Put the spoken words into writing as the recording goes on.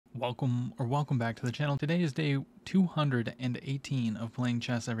Welcome back to the channel. Today is day 218 of playing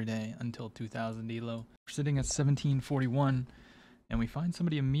chess every day until 2000 elo. We're sitting at 1741 and we find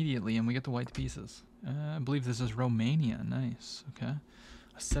somebody immediately and we get the white pieces. I believe this is Romania. Nice. Okay.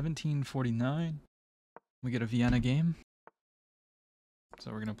 A 1749. We get a Vienna game.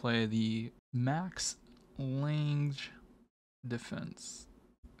 So we're going to play the Max Lange defense.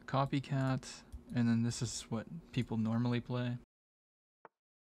 Copycat, and then this is what people normally play.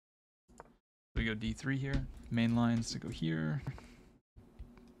 We go d3 here, main lines to go here.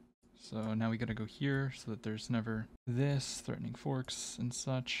 So now we gotta go here so that there's never this, threatening forks and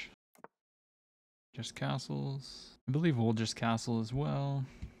such. Just castles. I believe we'll just castle as well.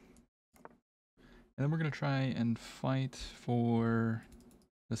 And then we're gonna try and fight for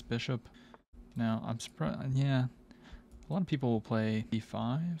this bishop. Now I'm surprised, yeah. A lot of people will play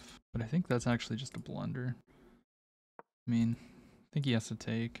d5, but I think that's actually just a blunder. I mean, I think he has to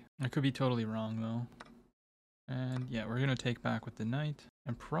take. I could be totally wrong though. And yeah, we're gonna take back with the knight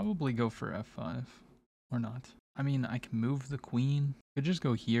and probably go for f5 or not. I mean, I can move the queen. Could just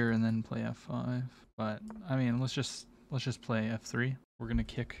go here and then play f5. But I mean, let's just play f3. We're gonna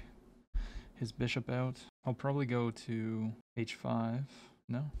kick his bishop out. I'll probably go to h5.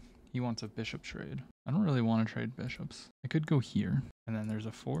 No, he wants a bishop trade. I don't really want to trade bishops. I could go here and then there's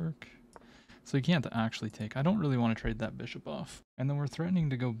a fork. So you can't actually take. I don't really want to trade that bishop off. And then we're threatening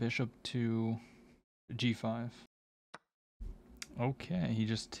to go bishop to g5. Okay, he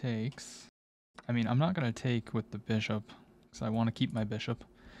just takes. I mean, I'm not going to take with the bishop because I want to keep my bishop.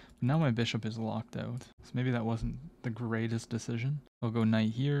 But now my bishop is locked out. So maybe that wasn't the greatest decision. I'll go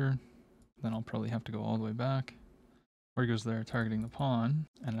knight here. Then I'll probably have to go all the way back. Where he goes there, targeting the pawn.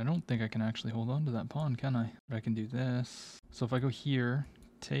 And I don't think I can actually hold on to that pawn, can I? But I can do this. So if I go here,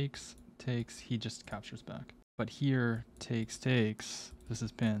 takes, he just captures back. But here, takes, this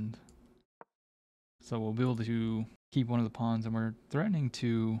is pinned. So we'll be able to keep one of the pawns, and we're threatening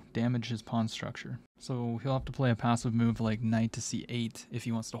to damage his pawn structure. So he'll have to play a passive move like knight to c8 if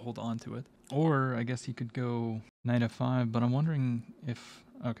he wants to hold on to it. Or I guess he could go knight f5, but I'm wondering if...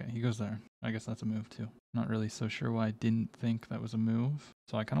 Okay, he goes there. I guess that's a move too. Not really so sure why I didn't think that was a move.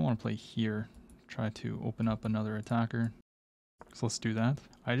 So I kind of want to play here, try to open up another attacker. So let's do that.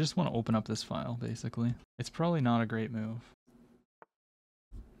 I just want to open up this file, basically. It's probably not a great move.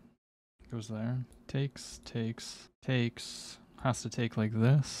 Goes there. Takes. Has to take like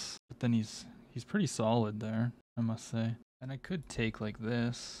this. But then he's pretty solid there, I must say. And I could take like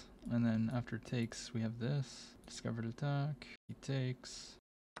this. And then after takes, we have this. Discovered attack. He takes.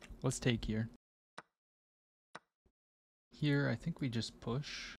 Let's take here. Here, I think we just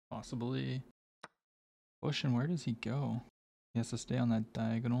push. Possibly. Push, and where does he go? He has to stay on that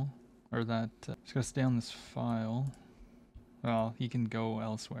diagonal, or that, he's gonna stay on this file. Well, he can go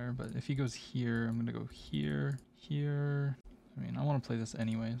elsewhere, but if he goes here, I'm gonna go here, here. I mean, I want to play this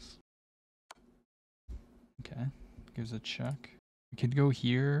anyways. Okay, gives a check. We could go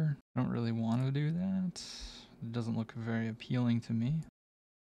here. I don't really want to do that. It doesn't look very appealing to me.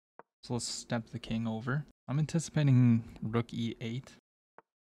 So let's step the king over. I'm anticipating rook e8.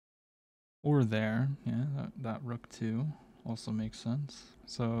 Or there, yeah, that rook too. Also makes sense.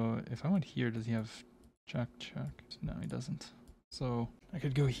 So if I went here, does he have check? No, he doesn't. So I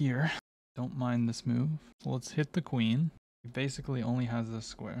could go here. Don't mind this move. So let's hit the queen. He basically only has this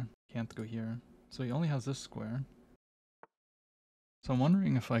square. Can't go here. So he only has this square. So I'm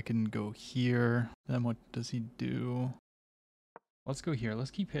wondering if I can go here. Then what does he do? Let's go here. Let's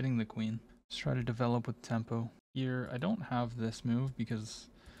keep hitting the queen. Let's try to develop with tempo. Here, I don't have this move because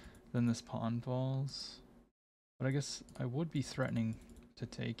then this pawn falls. But I guess I would be threatening to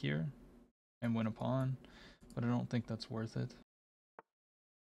take here and win a pawn, but I don't think that's worth it.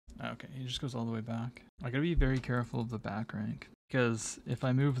 Okay, he just goes all the way back. I gotta be very careful of the back rank, because if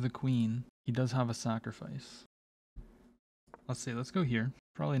I move the queen, he does have a sacrifice. Let's see, let's go here.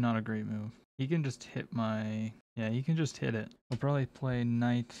 Probably not a great move. He can just hit my... Yeah, he can just hit it. I'll probably play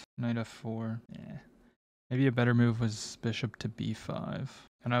knight f4. Yeah. Maybe a better move was bishop to b5.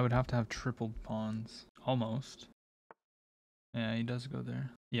 And I would have to have tripled pawns. Almost. Yeah, he does go there.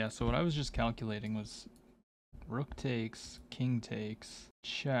 Yeah, so what I was just calculating was rook takes, king takes,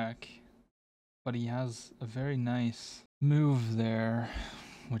 check. But he has a very nice move there,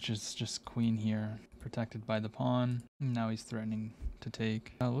 which is just queen here, protected by the pawn. Now he's threatening to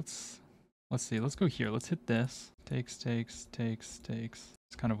take. Let's see, let's go here. Let's hit this. Takes.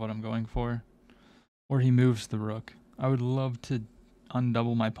 It's kind of what I'm going for. Or he moves the rook. I would love to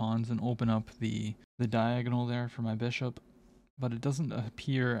undouble my pawns and open up the diagonal there for my bishop, but it doesn't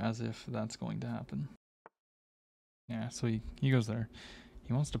appear as if that's going to happen. Yeah, so he goes there.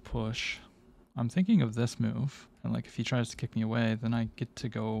 He wants to push. I'm thinking of this move. And like if he tries to kick me away, then I get to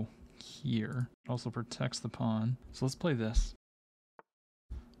go here. It also protects the pawn. So let's play this.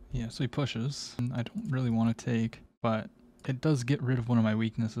 Yeah, so he pushes. And I don't really want to take, but it does get rid of one of my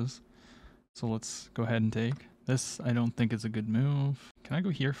weaknesses. So let's go ahead and take. This I don't think is a good move. Can I go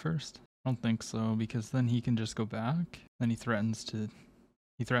here first? I don't think so, because then he can just go back. Then he threatens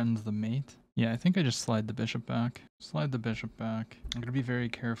the mate. Yeah, I think I just slide the bishop back. Slide the bishop back. I'm gonna be very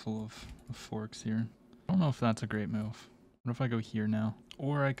careful of forks here. I don't know if that's a great move. What if I go here now?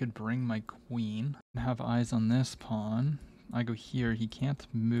 Or I could bring my queen and have eyes on this pawn. I go here, he can't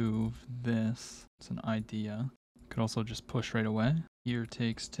move this. It's an idea. Could also just push right away. Here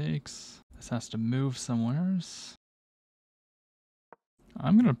takes. This has to move somewheres.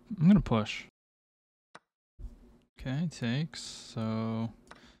 I'm gonna push. Okay, takes. So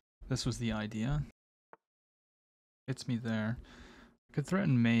this was the idea. Hits me there. I could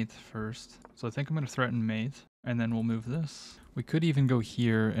threaten mate first. So I think I'm gonna threaten mate, and then we'll move this. We could even go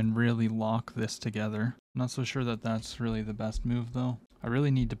here and really lock this together. I'm not so sure that that's really the best move though. I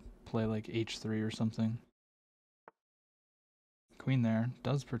really need to play like h3 or something. Queen there,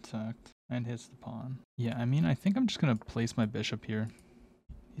 does protect, and hits the pawn. Yeah, I mean, I think I'm just gonna place my bishop here.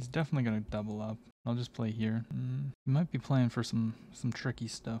 He's definitely gonna double up. I'll just play here. He might be playing for some tricky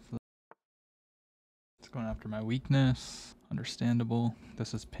stuff. It's going after my weakness. Understandable.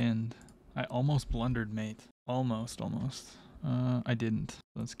 This is pinned. I almost blundered mate. Almost. I didn't.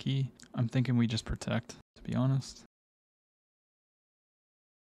 That's key. I'm thinking we just protect, to be honest.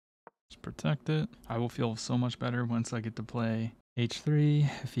 Just protect it. I will feel so much better once I get to play h3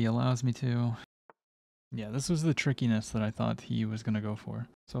 if he allows me to. Yeah, this was the trickiness that I thought he was going to go for.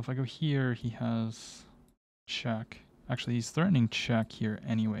 So if I go here, he has check. Actually, he's threatening check here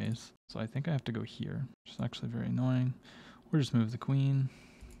anyways. So I think I have to go here, which is actually very annoying. Or just move the queen.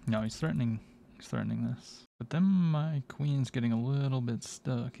 No, he's threatening this. But then my queen's getting a little bit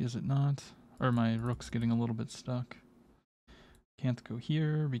stuck, is it not? Or my rook's getting a little bit stuck. Can't go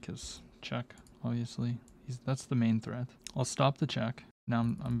here because check, obviously. That's the main threat. I'll stop the check. Now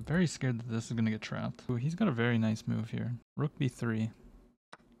I'm very scared that this is going to get trapped. Ooh, he's got a very nice move here. Rook b3.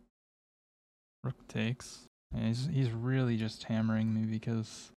 Rook takes. And he's really just hammering me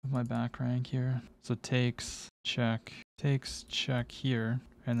because of my back rank here. So takes check here,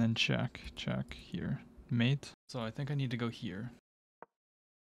 and then check here. Mate. So I think I need to go here.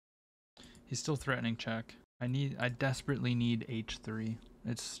 He's still threatening check. I desperately need h3.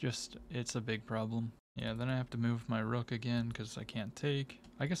 It's a big problem. Yeah, then I have to move my rook again because I can't take.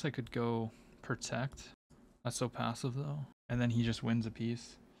 I guess I could go protect. That's so passive though. And then he just wins a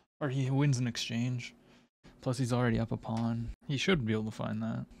piece. Or he wins an exchange. Plus he's already up a pawn. He should be able to find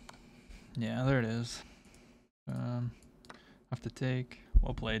that. Yeah, there it is. Have to take.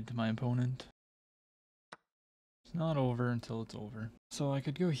 Well played to my opponent. It's not over until it's over. So I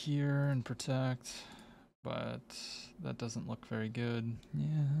could go here and protect. But that doesn't look very good.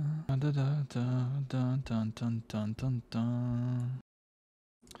 Yeah.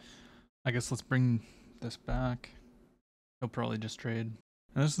 I guess let's bring this back. He'll probably just trade.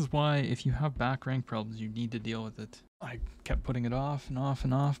 And this is why if you have back rank problems, you need to deal with it. I kept putting it off and off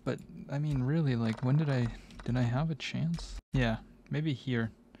and off, but I mean really, like when did I have a chance? Yeah, maybe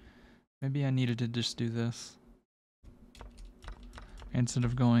here. Maybe I needed to just do this. Instead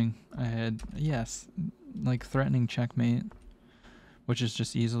of going ahead. Yes. Like threatening checkmate, which is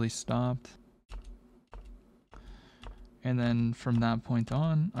just easily stopped. And then from that point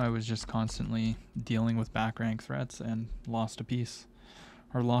on, I was just constantly dealing with back rank threats and lost a piece.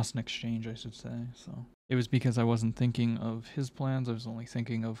 Or lost an exchange, I should say. So it was because I wasn't thinking of his plans, I was only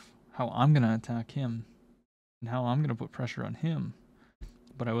thinking of how I'm going to attack him and how I'm going to put pressure on him.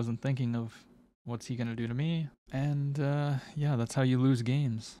 But I wasn't thinking of what's he going to do to me? And yeah, that's how you lose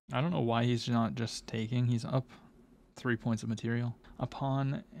games. I don't know why he's not just taking. He's up 3 points of material. A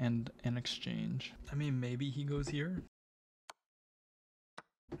pawn and an exchange. I mean, maybe he goes here.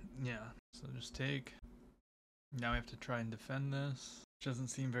 Yeah, so just take. Now we have to try and defend this. Which doesn't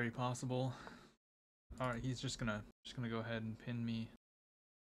seem very possible. Alright, he's just gonna go ahead and pin me.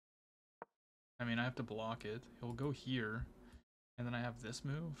 I mean, I have to block it. He'll go here. And then I have this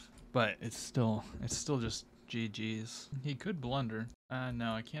move. But it's still just GG's. He could blunder.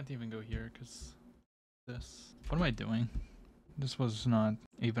 No, I can't even go here because this. What am I doing? This was not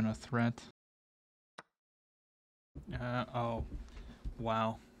even a threat. Oh.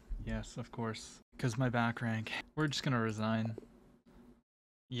 Wow. Yes, of course. Because my back rank. We're just gonna resign.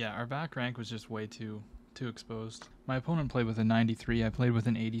 Yeah, our back rank was just way too exposed. My opponent played with a 93. I played with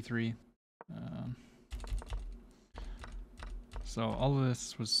an 83. So all of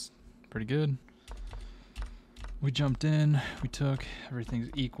this was pretty good. We jumped in, we took, everything's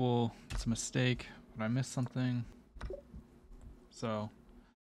equal. It's a mistake, but I missed something. So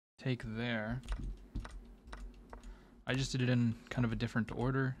take there. I just did it in kind of a different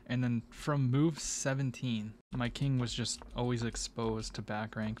order, and then from move 17, my king was just always exposed to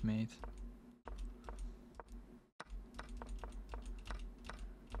back rank mate.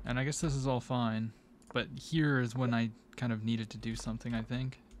 And I guess this is all fine, but here is when I kind of needed to do something, I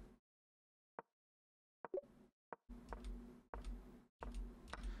think.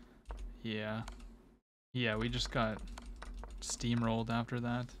 Yeah. Yeah, we just got steamrolled after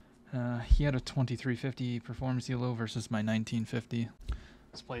that. He had a 2350 performance elo versus my 1950.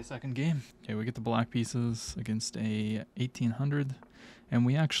 Let's play a second game. Okay, we get the black pieces against a 1800, and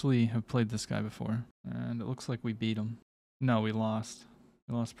we actually have played this guy before, and it looks like we beat him. No, we lost.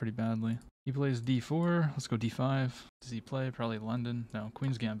 We lost pretty badly. He plays d4. Let's go d5. Does he play? Probably London. No,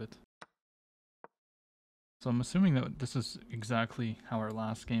 Queen's Gambit. So I'm assuming that this is exactly how our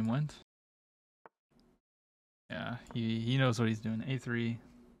last game went. Yeah, he knows what he's doing. A3,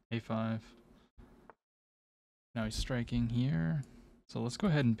 A5. Now he's striking here. So let's go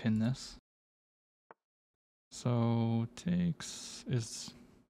ahead and pin this. So takes is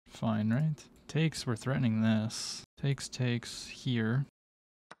fine, right? Takes, we're threatening this. Takes here.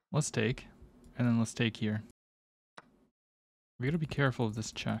 Let's take. And then let's take here. We gotta be careful of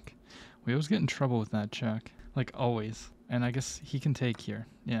this check. We always get in trouble with that check. Like always. And I guess he can take here.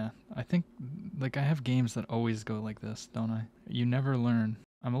 Yeah, I think, like, I have games that always go like this, don't I? You never learn.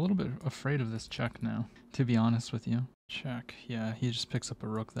 I'm a little bit afraid of this check now, to be honest with you. Check. Yeah, he just picks up a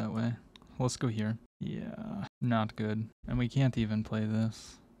rook that way. Let's go here. Yeah, not good. And we can't even play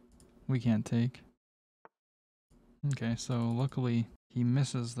this. We can't take. Okay, so luckily he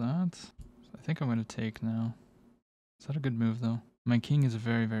misses that. I think I'm going to take now. Is that a good move, though? My king is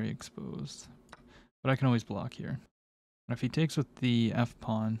very, very exposed. But I can always block here. And if he takes with the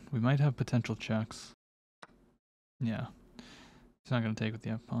f-pawn, we might have potential checks. Yeah. He's not going to take with the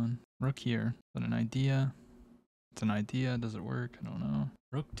f-pawn. Rook here. Is that an idea? It's an idea. Does it work? I don't know.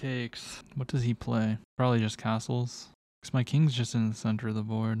 Rook takes. What does he play? Probably just castles. Because my king's just in the center of the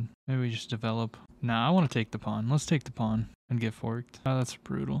board. Maybe we just develop. Nah, I want to take the pawn. Let's take the pawn and get forked. Oh, that's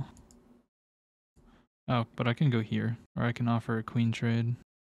brutal. Oh, but I can go here. Or I can offer a queen trade.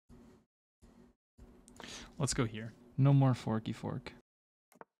 Let's go here. No more forky fork.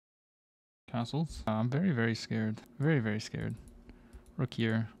 Castles. I'm very, very scared. Very, very scared. Rook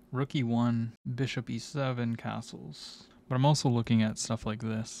here. Rook e1, bishop e7, castles. But I'm also looking at stuff like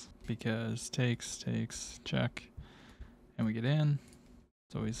this. Because takes, check. And we get in.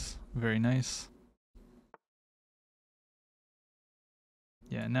 It's always very nice.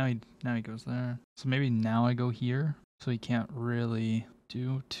 Yeah, now he goes there. So maybe now I go here. So he can't really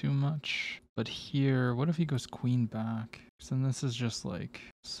do too much. But here, what if he goes queen back? So then this is just like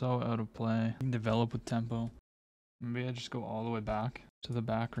so out of play. You can develop with tempo. Maybe I just go all the way back to the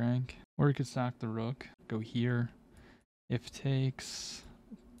back rank. Or you could sack the rook. Go here. If takes.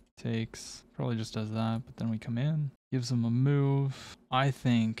 Probably just does that. But then we come in. Gives him a move. I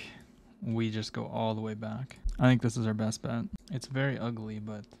think we just go all the way back. I think this is our best bet. It's very ugly,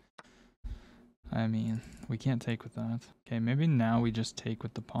 but I mean, we can't take with that. Okay, maybe now we just take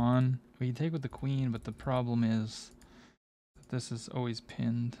with the pawn. We can take with the queen, but the problem is that this is always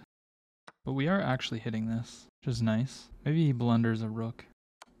pinned. But we are actually hitting this, which is nice. Maybe he blunders a rook.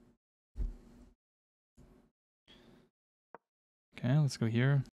 Okay, let's go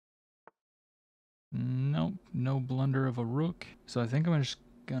here. Nope, no blunder of a rook. So I think I'm just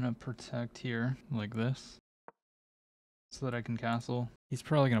gonna protect here, like this. So that I can castle. He's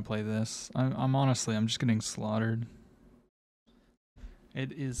probably gonna play this. I'm honestly, I'm just getting slaughtered.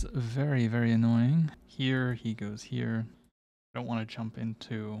 It is very, very annoying. Here, he goes here. I don't want to jump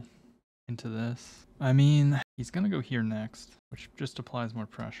into this. I mean, he's gonna go here next, which just applies more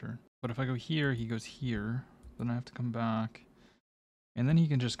pressure. But if I go here, he goes here. Then I have to come back. And then he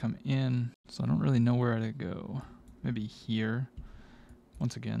can just come in. So I don't really know where to go. Maybe here.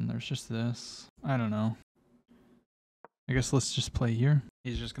 Once again, there's just this. I don't know. I guess let's just play here.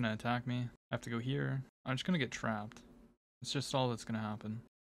 He's just gonna attack me. I have to go here. I'm just gonna get trapped. It's just all that's gonna happen.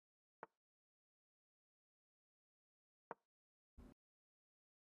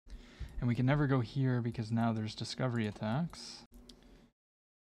 And we can never go here because now there's discovery attacks.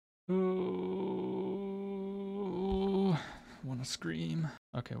 Ooh, wanna scream.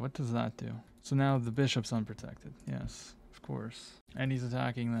 Okay, what does that do? So now the bishop's unprotected. Yes, of course. And he's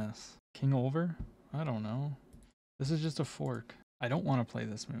attacking this. King over? I don't know. This is just a fork. I don't want to play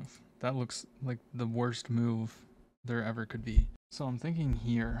this move. That looks like the worst move there ever could be. So I'm thinking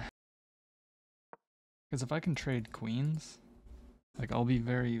here. Because if I can trade queens, like, I'll be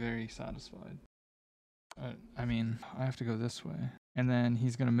very, very satisfied. I mean, I have to go this way. And then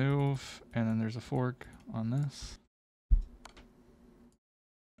he's gonna move, and then there's a fork on this.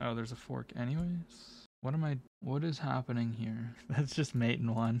 Oh, there's a fork anyways? What is happening here? That's just mate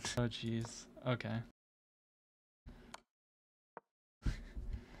in one. Oh jeez. Okay.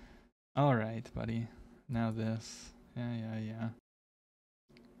 Alright, buddy. Now this. Yeah.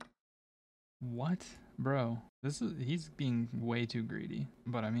 What? Bro, he's being way too greedy.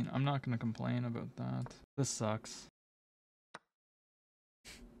 But I mean, I'm not gonna complain about that. This sucks.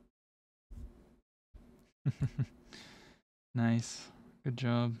 Nice. Good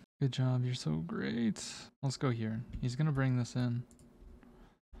job. Good job. You're so great. Let's go here. He's gonna bring this in.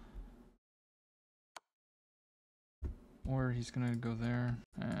 Or he's gonna go there.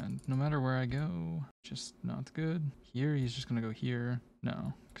 And no matter where I go, just not good. Here, he's just gonna go here.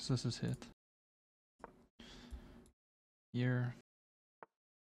 No, because this is hit. Here.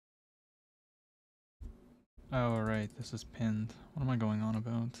 Oh, right. This is pinned. What am I going on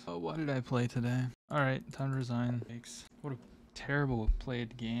about? Oh, what did I play today? Alright, time to resign. Thanks. What a terrible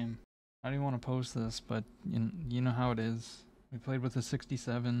played game. I didn't want to post this, but you know how it is. We played with a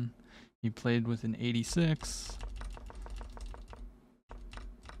 67. You played with an 86.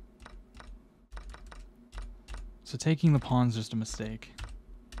 So taking the pawn's just a mistake.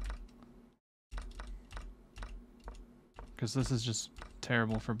 Because this is just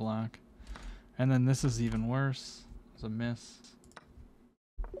terrible for black. And then this is even worse. It's a miss.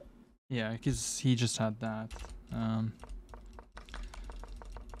 Yeah, because he just had that.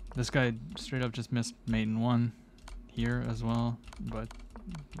 This guy straight up just missed mate in one here as well. But,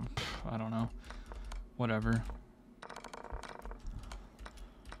 I don't know. Whatever.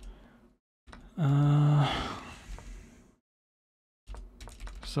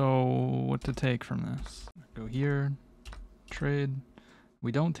 So, what to take from this? Go here. Trade.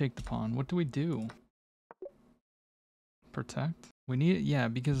 We don't take the pawn. What do we do? Protect? We need it, yeah,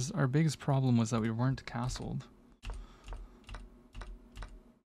 because our biggest problem was that we weren't castled.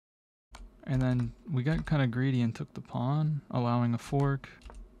 And then we got kind of greedy and took the pawn, allowing a fork.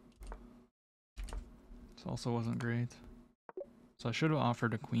 This also wasn't great. So I should have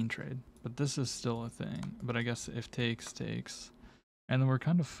offered a queen trade, but this is still a thing. But I guess if takes, takes. And then we're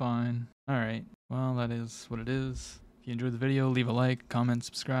kind of fine. Alright, well that is what it is. If you enjoyed the video, leave a like, comment,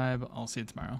 subscribe. I'll see you tomorrow.